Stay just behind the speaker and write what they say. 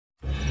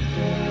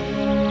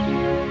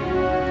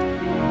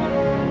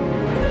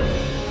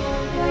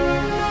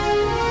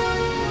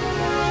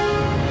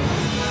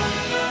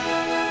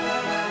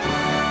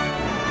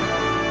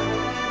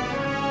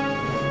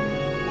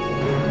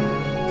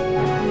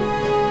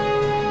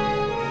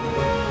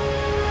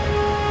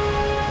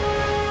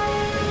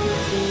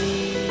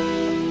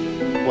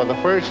for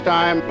the first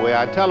time, we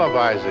are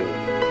televising.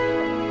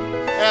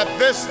 At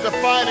this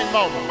defining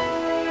moment,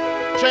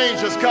 change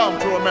has come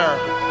to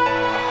America.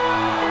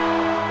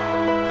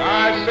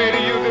 I say to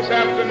you this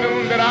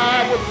afternoon that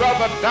I would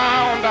rather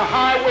down the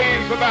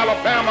highways of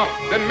Alabama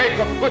than make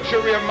a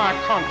butchery of my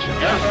conscience.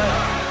 Yes.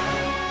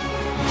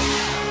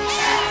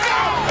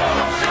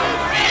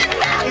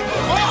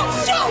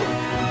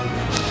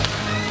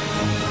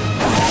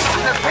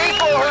 The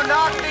people who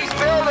knock these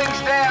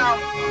buildings down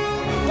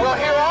will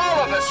hear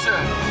all of us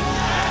soon.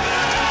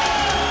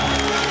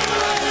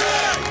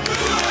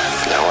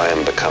 Now I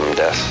am become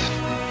death,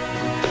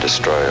 the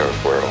destroyer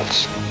of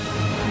worlds.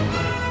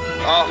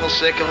 Awful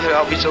sick of it.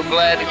 I'll be so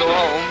glad to go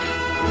home.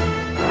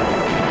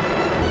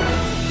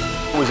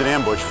 It was an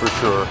ambush for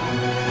sure.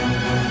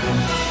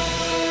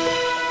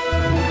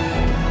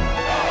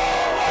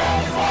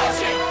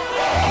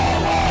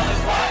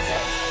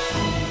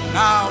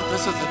 Now,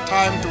 this is the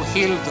time to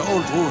heal the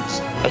old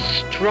wounds. A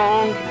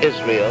strong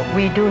Israel.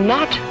 We do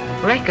not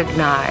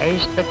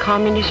recognize the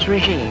communist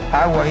regime.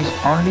 Power is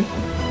only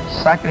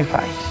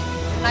sacrifice.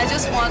 I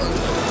just want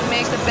to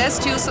make the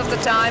best use of the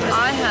time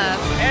I have.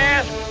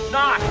 Ask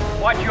not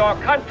what your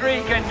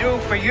country can do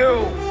for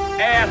you.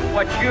 Ask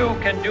what you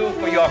can do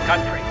for your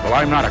country. Well,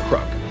 I'm not a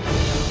crook.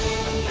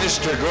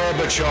 Mr.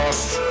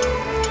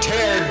 Gorbachev,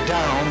 tear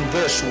down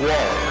this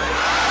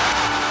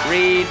wall.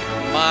 Read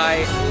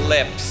my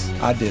lips.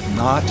 I did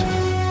not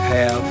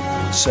have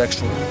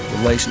sexual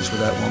relations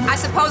with that woman. I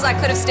suppose I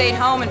could have stayed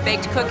home and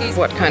baked cookies.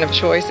 What kind of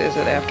choice is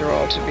it, after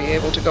all, to be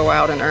able to go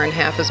out and earn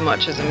half as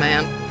much as a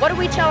man? What do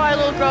we tell our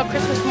little girl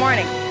Christmas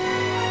morning?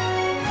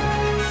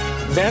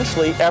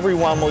 Eventually,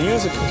 everyone will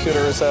use a computer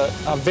as a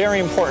very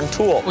important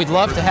tool. We'd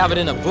love to have it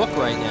in a book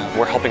right now.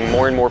 We're helping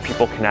more and more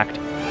people connect.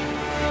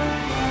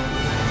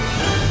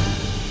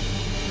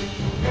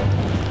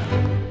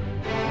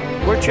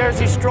 We're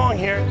Jersey strong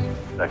here.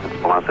 Seconds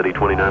velocity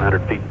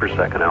 2,900 feet per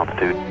second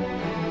altitude.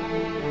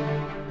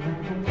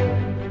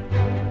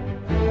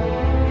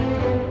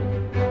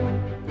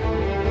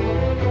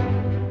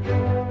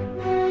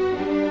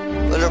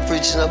 We're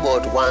preaching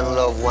about one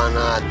love, one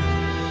heart.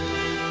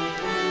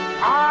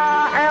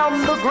 I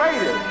am the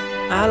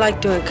greatest. I like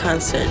doing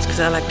concerts because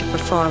I like to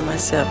perform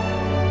myself.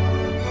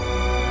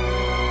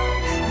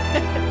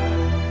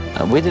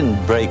 We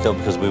didn't break up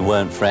because we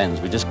weren't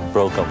friends. We just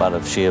broke up out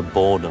of sheer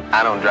boredom.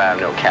 I don't drive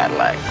no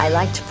Cadillac. I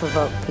like to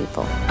provoke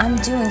people. I'm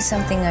doing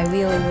something I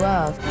really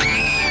love.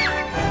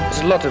 There's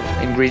a lot of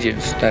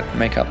ingredients that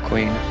make up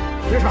Queen.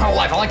 Here's my whole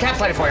life. I'll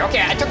encapsulate it for you.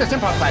 Okay, I took this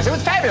improv class. It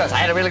was fabulous. I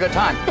had a really good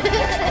time.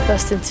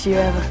 Best interview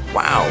ever.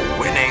 Wow,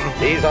 winning.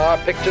 These are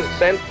pictures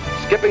sent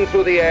skipping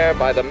through the air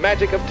by the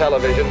magic of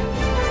television.